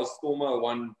Stormer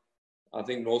won, I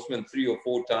think, Norseman 3 or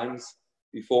 4 times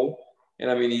before. And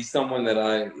I mean, he's someone that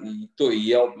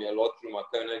he helped me a lot through my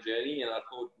Kona journey. And I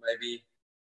thought maybe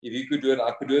if he could do it,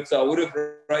 I could do it. So I would have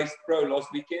raced pro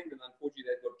last weekend, and unfortunately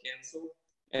that got cancelled.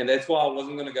 And that's why I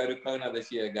wasn't going to go to Kona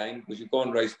this year again, because you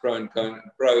can't race pro with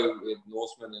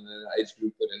Norseman and an age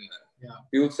group in the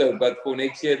field. So, but for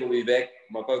next year, it'll be back.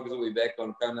 My focus will be back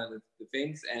on Kona and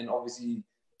defense, and obviously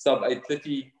sub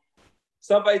 830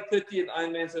 at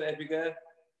Ironman South Africa,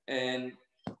 and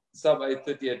sub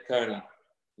 830 at Kona.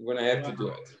 I'm going to have to do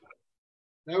it.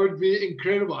 That would be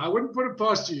incredible. I wouldn't put it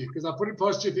past you, because I put it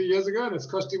past you a few years ago, and it's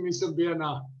costing me some beer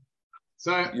now.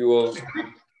 So you will.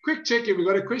 Quick check-in. We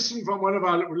got a question from one of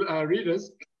our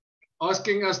readers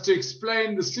asking us to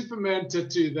explain the Superman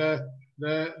tattoo,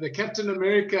 the Captain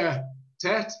America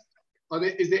tat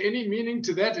Is there any meaning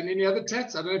to that and any other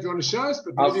tats? I don't know if you want to show us,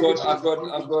 but I've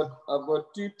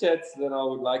got 2 tats that I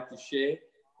would like to share.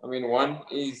 I mean, one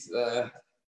is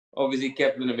obviously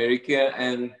Captain America,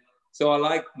 and so I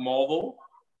like Marvel,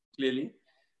 clearly.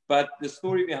 But the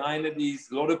story behind it is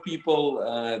a lot of people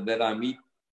that I meet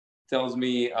tells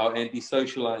me how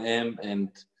antisocial I am and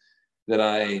that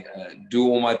I do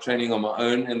all my training on my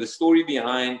own. And the story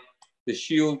behind the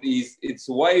shield is, it's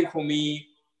a way for me.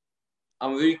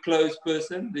 I'm a very close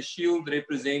person. The shield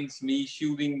represents me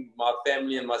shielding my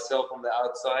family and myself from the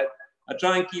outside. I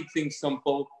try and keep things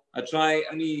simple. I try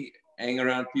only hang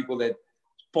around people that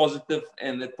positive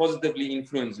and that positively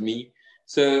influence me.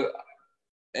 So,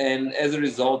 and as a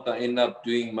result, I end up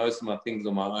doing most of my things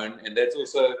on my own. And that's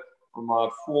also on my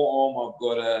forearm. I've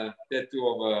got a tattoo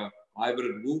of a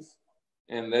hybrid wolf.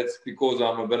 And that's because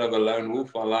I'm a bit of a lone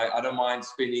wolf. I don't mind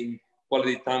spending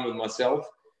quality time with myself.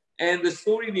 And the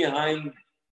story behind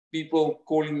people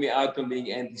calling me out on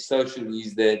being antisocial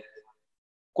is that,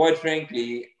 quite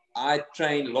frankly, I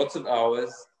train lots of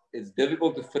hours. It's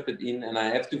difficult to fit it in, and I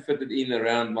have to fit it in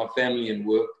around my family and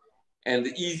work. And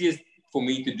the easiest for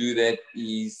me to do that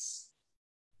is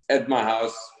at my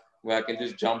house, where I can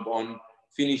just jump on,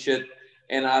 finish it,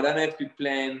 and I don't have to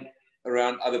plan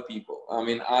around other people. I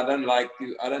mean, I don't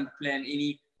plan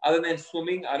any, other than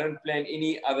swimming, I don't plan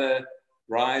any other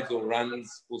rides or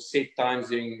runs for set times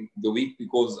during the week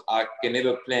because I can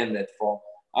never plan that far.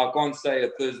 I can't say a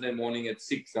Thursday morning at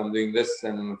 6 I'm doing this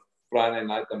and Friday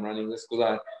night I'm running this, because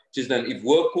I just don't. If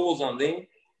work calls, I'm there.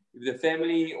 If the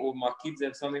family or my kids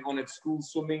have something on at school,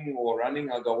 swimming or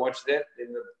running, I'll go watch that.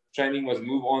 Then the training must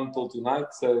move on till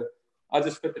tonight. So I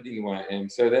just fit it in where I am.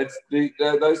 So that's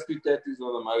those 2 tattoos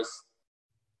are the most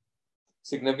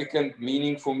significant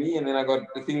meaning for me. And then I got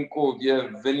the thing called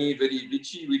Vini Vidi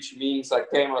Vici, which means I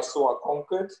came, I saw, I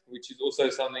conquered, which is also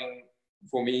something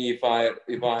for me. If I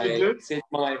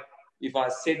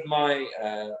set my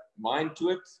mind to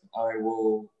it, I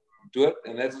will do it.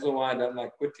 And that's also why I don't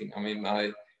like quitting. I mean,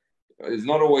 it's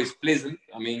not always pleasant.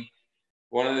 I mean,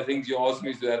 one of the things you asked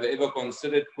me is, have I ever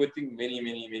considered quitting? Many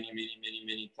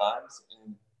times.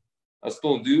 And I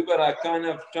still do, but I kind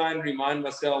of try and remind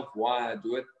myself why I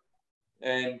do it.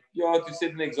 And to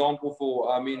set an example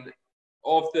for, I mean,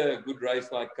 after a good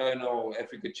race like Kona or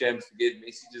Africa Champs, to get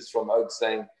messages from Oak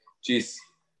saying, geez,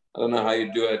 I don't know how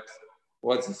you do it.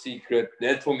 What's the secret?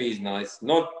 That for me is nice.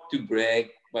 Not to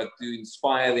brag, but to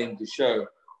inspire them to show.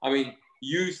 I mean,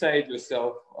 you say it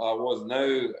yourself, I was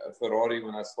no Ferrari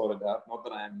when I started out. Not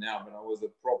that I am now, but I was a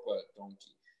proper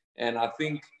donkey. And I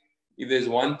think if there's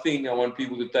one thing I want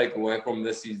people to take away from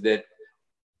this is that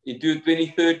in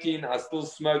 2013, I still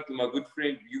smoked with my good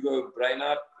friend Hugo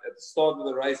Brainard. At the start of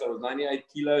the race, I was 98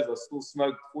 kilos. I still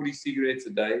smoked 40 cigarettes a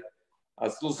day. I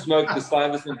still smoked the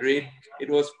Stuyvesant Red.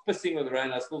 It was pissing with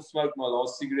rain. I still smoked my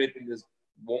last cigarette in this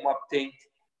warm-up tent.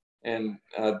 And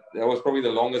that was probably the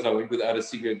longest I went without a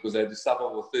cigarette, because I had to suffer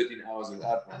for 13 hours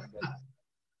without one.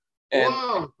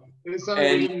 Wow!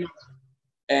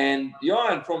 And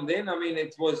from then, I mean,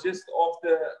 it was just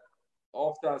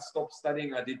after I stopped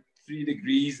studying, I did 3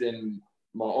 degrees and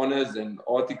my honors and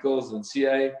articles and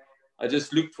CA. I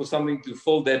just looked for something to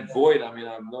fill that void. I mean,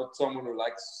 I'm not someone who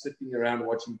likes sitting around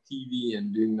watching TV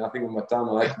and doing nothing with my time.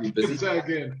 I like to be busy.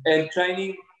 And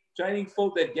training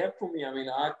filled that gap for me. I mean,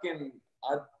 I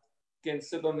can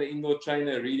sit on the indoor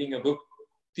trainer reading a book,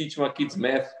 teach my kids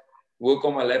math, work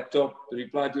on my laptop,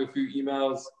 reply to a few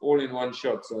emails, all in one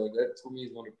shot. So that for me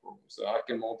is not a problem. So I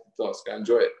can multitask. I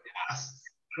enjoy it. Yes.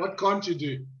 What can't you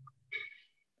do?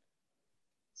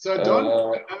 So,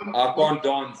 Don, I can't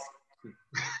dance.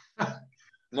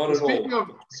 Not at all.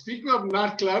 Speaking of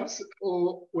nightclubs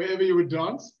or wherever you would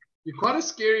dance, you're quite a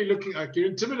scary looking oak. You're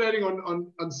intimidating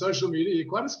on social media. You're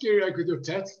quite a scary oak with your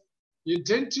tats. You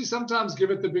tend to sometimes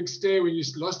give it the big stare when you're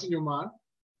lost in your mind.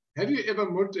 Have you ever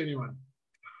mugged anyone?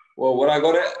 Well,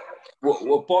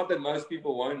 what part that most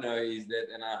people won't know is that,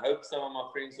 and I hope some of my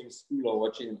friends from school are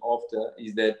watching after,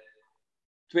 is that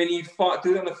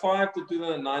 2005 to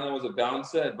 2009, I was a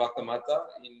bouncer at Bakamata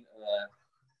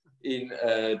in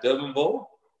Durbanville.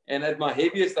 And at my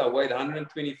heaviest, I weighed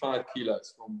 125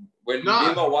 kilos. From when me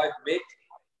and my wife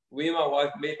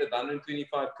met at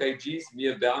 125 kgs, me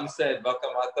a bouncer at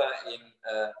Bakamata in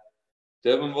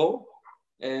Durbanville.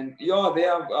 And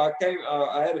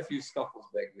I had a few scuffles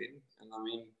back then. And I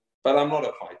mean, but I'm not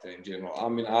a fighter in general. I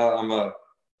mean, I'm a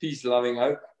peace-loving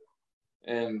oak.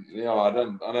 And I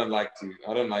don't like to.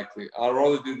 I'd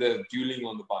rather do the dueling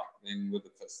on the bike than with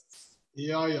the fists.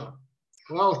 Yeah.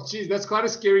 Well, geez, that's quite a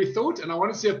scary thought. And I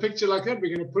want to see a picture like that.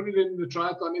 We're going to put it in the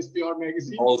Triathlon SPR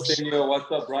magazine. I'll send you a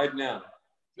WhatsApp right now.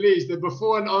 Please, the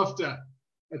before and after.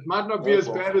 It might not be as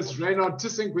bad as Reynard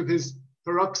Tissink with his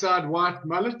peroxide white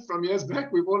mullet from years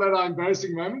back. We've all had our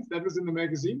embarrassing moments. That was in the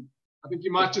magazine. I think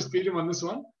you might just beat him on this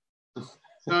one.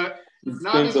 So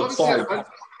now there's obviously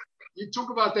you talk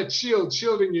about that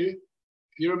shielding you.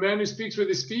 You're a man who speaks with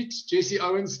his feet, Jesse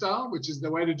Owens style, which is the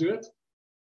way to do it.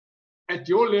 At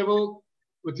your level,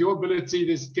 with your ability,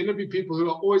 there's going to be people who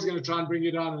are always going to try and bring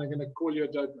you down, and they're going to call you a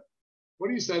doper. What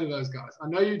do you say to those guys? I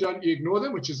know you ignore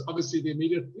them, which is obviously the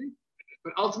immediate thing,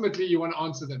 but ultimately you want to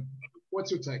answer them. What's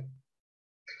your take?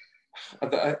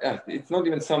 It's not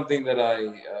even something that I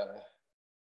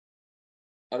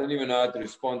don't even know how to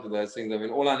respond to those things. I mean,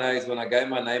 all I know is when I gave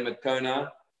my name at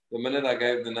Kona, the minute I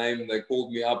gave the name, they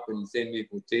called me up and sent me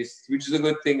for tests, which is a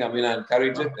good thing. I mean, I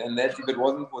encourage it. And that, if it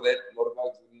wasn't for that, a lot of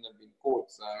guys wouldn't have been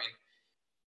caught. So, I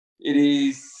mean, it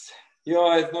is,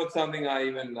 it's not something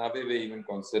I've ever even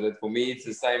considered. For me, it's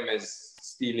the same as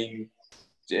stealing.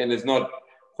 And it's not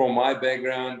from my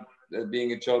background,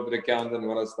 being a chartered accountant,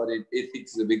 when I studied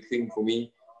ethics is a big thing for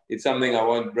me. It's something I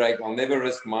won't break. I'll never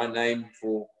risk my name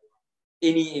for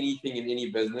anything in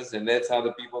any business, and that's how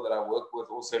the people that I work with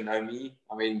also know me.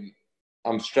 I mean,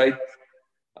 I'm straight.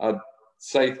 I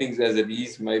say things as it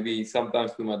is, maybe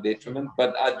sometimes to my detriment,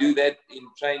 but I do that in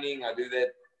training. I do that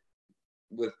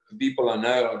with people I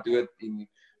know. I do it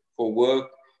for work.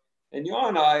 And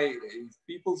if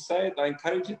people say it, I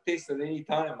encourage a test at any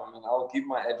time. I mean, I'll give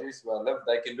my address where I live.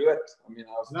 They can do it. I mean,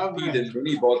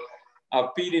 I've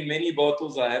peed in many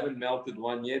bottles. I haven't melted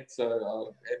one yet, so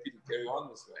I'm happy to carry on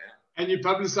this way. And you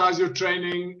publicize your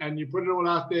training and you put it all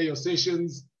out there, your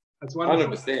sessions. That's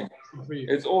wonderful. 100%.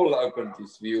 It's all open to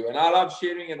view. And I love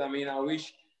sharing it. I mean,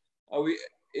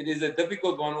 it is a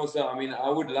difficult one also. I mean, I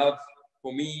would love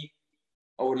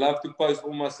to post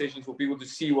all my sessions for people to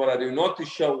see what I do, not to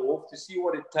show off, to see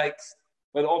what it takes.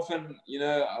 But often, you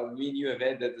have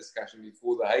had that discussion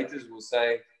before. The haters will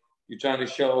say, you're trying to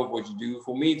show off what you do.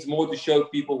 For me, it's more to show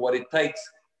people what it takes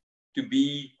to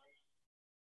be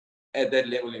at that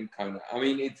level in Kona. I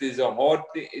mean, it is a hard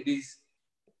thing. It is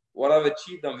what I've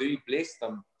achieved. I'm very blessed.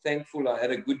 I'm thankful. I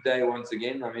had a good day once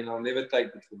again. I mean, I'll never take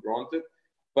it for granted.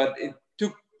 But it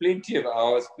took plenty of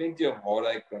hours, plenty of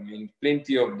heartache. I mean,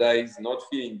 plenty of days not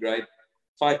feeling great,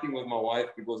 fighting with my wife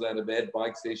because I had a bad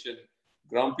bike session,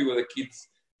 grumpy with the kids.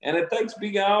 And it takes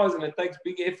big hours and it takes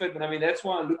big effort. And I mean, that's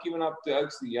why I look even up to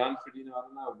Oaksley, Jan, Fredino. I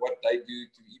don't know what they do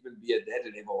to even be at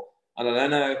that level. And I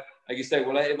don't know, like you say,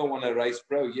 will I ever want to race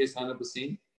pro? Yes,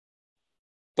 100%.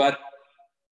 But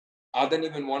I don't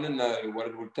even want to know what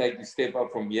it would take to step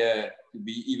up from here to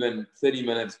be even 30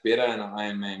 minutes better in an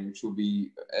Ironman, which will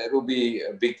be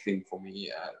a big thing for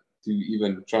me to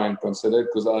even try and consider.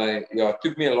 Because it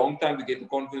took me a long time to get the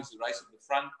confidence to race at the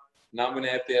front. Now I'm going to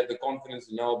have the confidence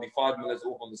to know I'll be 5 minutes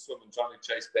off on the swim and trying to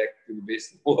chase back to the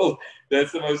best in the world.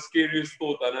 That's the most scariest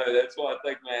thought I know. That's why I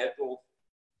take my hat off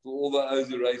to all those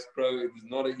who race pro. It is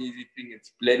not an easy thing.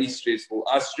 It's bloody stressful.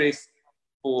 I stress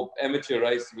for amateur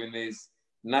race when there's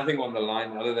nothing on the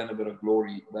line other than a bit of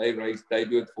glory. They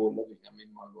do it for a living. I mean,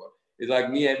 my God. It's like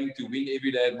me having to win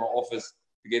every day at my office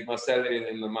to get my salary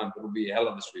in the month. It'll be a hell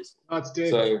of a stressful. That's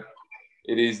dead. So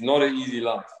it is not an easy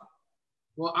life.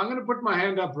 Well, I'm going to put my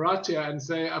hand up right here and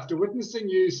say, after witnessing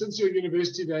you since your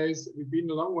university days, we've been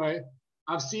a long way.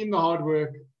 I've seen the hard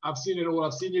work. I've seen it all.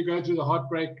 I've seen you go through the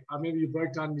heartbreak. I remember you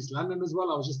broke down in East London as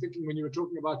well. I was just thinking when you were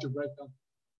talking about your breakdown.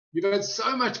 You've had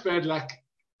so much bad luck.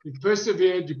 You've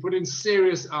persevered. You put in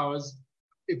serious hours.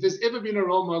 If there's ever been a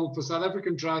role model for South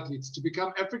African triathletes to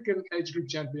become African age group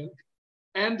champion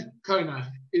and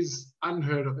Kona is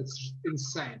unheard of. It's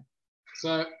insane.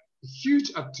 So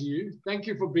huge up to you. Thank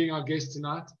you for being our guest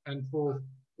tonight and for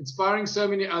inspiring so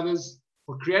many others,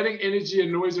 for creating energy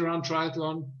and noise around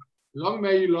triathlon. Long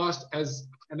may you last as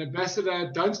an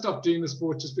ambassador. Don't stop doing the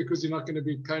sport just because you're not going to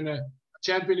be Kona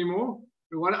champion anymore.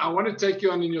 I want to take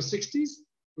you on in your 60s.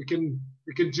 We can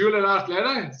duel it out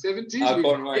later, 70s. I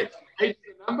can't wait. 8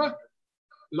 the number.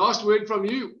 Last word from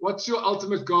you. What's your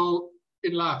ultimate goal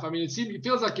in life? I mean, it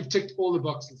feels like you've ticked all the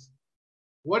boxes.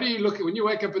 What do you look at when you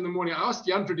wake up in the morning? I asked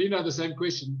Jan Fredino the same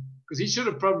question because he should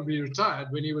have probably retired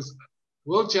when he was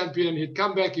world champion. He'd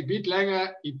come back, he beat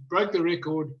Langer, he broke the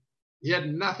record. He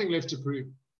had nothing left to prove.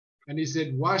 And he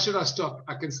said, why should I stop?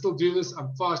 I can still do this.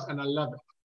 I'm fast and I love it.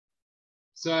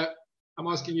 So I'm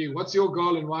asking you, what's your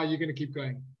goal and why are you going to keep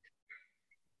going?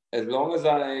 As long as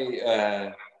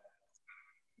I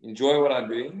enjoy what I'm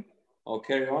doing, I'll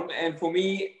carry on. And for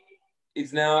me,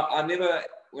 it's now,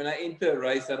 when I enter a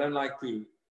race, I don't like to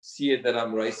see it that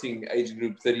I'm racing age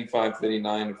group 35,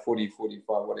 39, 40,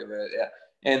 45, whatever.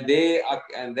 And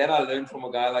that I learned from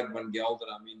a guy like Van Gelder.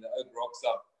 I mean, the oak rocks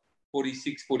up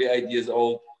 46, 48 years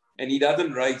old, and he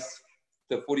doesn't race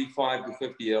the 45 to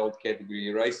 50-year-old category.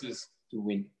 He races to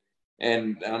win.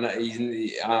 And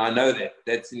I know that.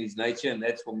 That's in his nature, and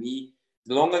that's for me.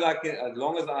 As long as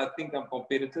I think I'm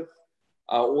competitive,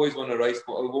 I always want to race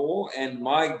for overall. And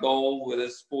my goal with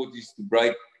this sport is to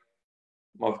break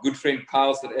my good friend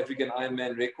Kyle's South African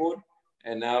Ironman record,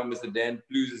 and now Mr. Dan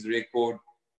Pluse's record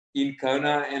in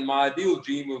Kona. And my ideal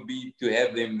dream will be to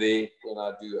have them there when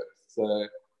I do it. So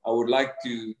I would like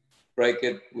to break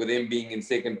it with them being in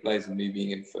second place and me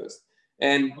being in first.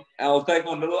 And I'll take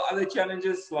on little other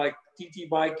challenges like TT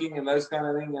biking and those kind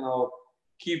of things, and I'll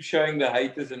keep showing the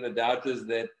haters and the doubters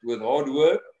that with hard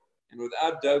work and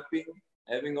without doping,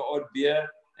 having an odd beer,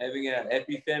 having a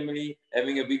happy family,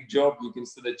 having a big job, you can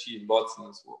still achieve lots in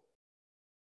this world.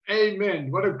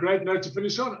 Amen. What a great note to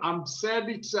finish on. I'm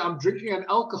drinking an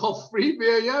alcohol-free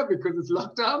beer here because it's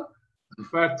lockdown,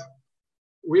 but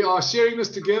we are sharing this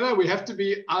together. We have to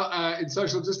be in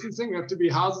social distancing. We have to be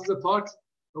houses apart.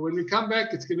 But when we come back,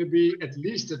 it's going to be at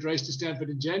least at Race to Stanford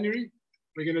in January.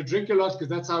 We're going to drink a lot because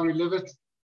that's how we live it.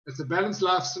 It's a balanced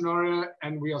life scenario,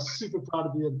 and we are super proud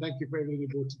of you. And thank you for everything you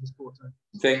brought to the sport.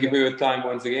 Thank you for your time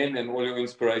once again, and all your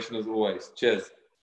inspiration as always. Cheers.